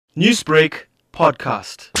Newsbreak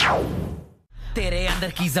podcast. तेरे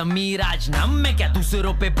अंदर की ज़मीर आज नम में क्या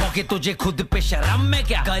दूसरों पे भौंके तुझे खुद पे शर्म में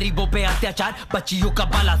क्या गरीबों पे अत्याचार बच्चियों का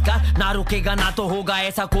बलात्कार ना रुकेगा ना तो होगा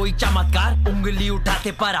ऐसा कोई चमत्कार उंगली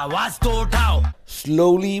उठाते पर आवाज तो उठाओ.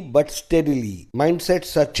 Slowly but steadily,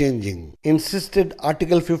 mindsets are changing, insisted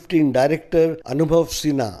Article 15 director Anubhav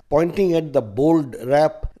Sinha, pointing at the bold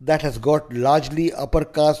rap that has got largely upper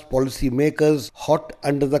caste policy makers hot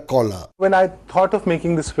under the collar. When I thought of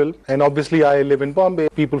making this film, and obviously I live in Bombay,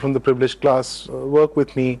 people from the privileged class work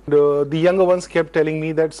with me. The younger ones kept telling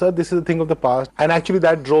me that, sir, this is a thing of the past. And actually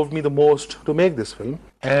that drove me the most to make this film.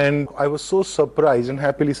 And I was so surprised and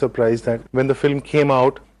happily surprised that when the film came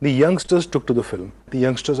out, the youngsters took to the film. The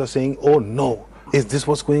youngsters are saying, oh no, is this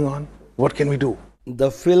what's going on? What can we do? The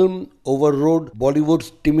film overrode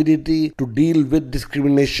Bollywood's timidity to deal with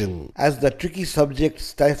discrimination, as the tricky subject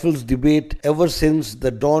stifles debate ever since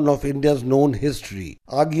the dawn of India's known history,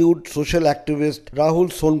 argued social activist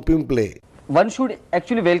Rahul Sonpimple. One should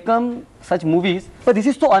actually welcome such movies, but this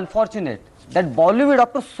is so unfortunate that Bollywood,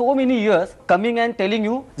 after so many years, coming and telling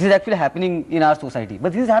you this is actually happening in our society.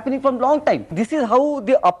 But this is happening from long time. This is how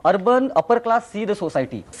the urban upper class see the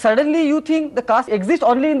society. Suddenly you think the caste exists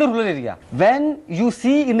only in the rural area. When you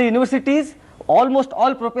see in the universities, almost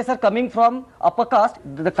all professors coming from upper caste,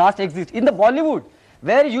 the caste exists. In the Bollywood,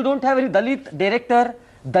 where you don't have any Dalit director,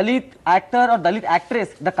 Dalit actor or Dalit actress,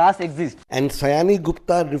 the caste exists. And Sayani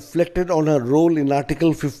Gupta reflected on her role in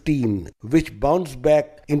Article 15, which bounced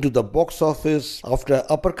back into the box office after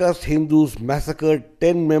upper caste Hindus massacred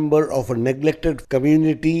 10 members of a neglected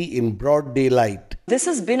community in broad daylight. This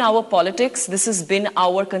has been our politics, this has been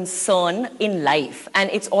our concern in life. And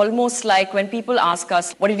it's almost like when people ask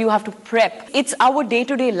us, what did you have to prep? It's our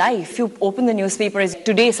day-to-day life. You open the newspaper,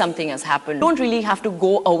 today something has happened. You don't really have to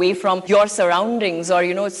go away from your surroundings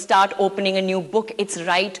or, start opening a new book. It's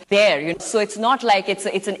right there. So it's not like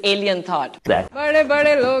it's an alien thought.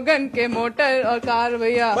 बड़े-बड़े लोगन के motor और car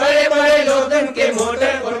भैया बड़े-बड़े लोगन के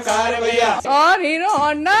motor और car भैया और हीरो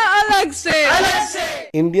होंडा अलग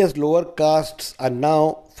से India's lower castes are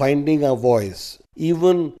now finding a voice,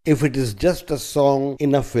 even if it is just a song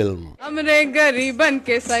in a film. हमरे गरीबन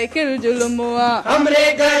के साइकिल जुलमुआ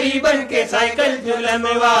हमरे गरीबन के साइकिल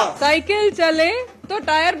जुलमुआ साइकिल चले तो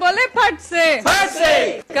टायर बोले फट से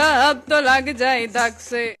कब तो लग जाए धक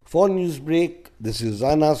से. For Newsbreak, this is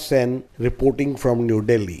Rana Senn reporting from New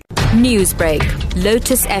Delhi. Newsbreak,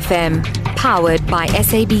 Lotus FM, powered by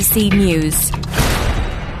SABC News.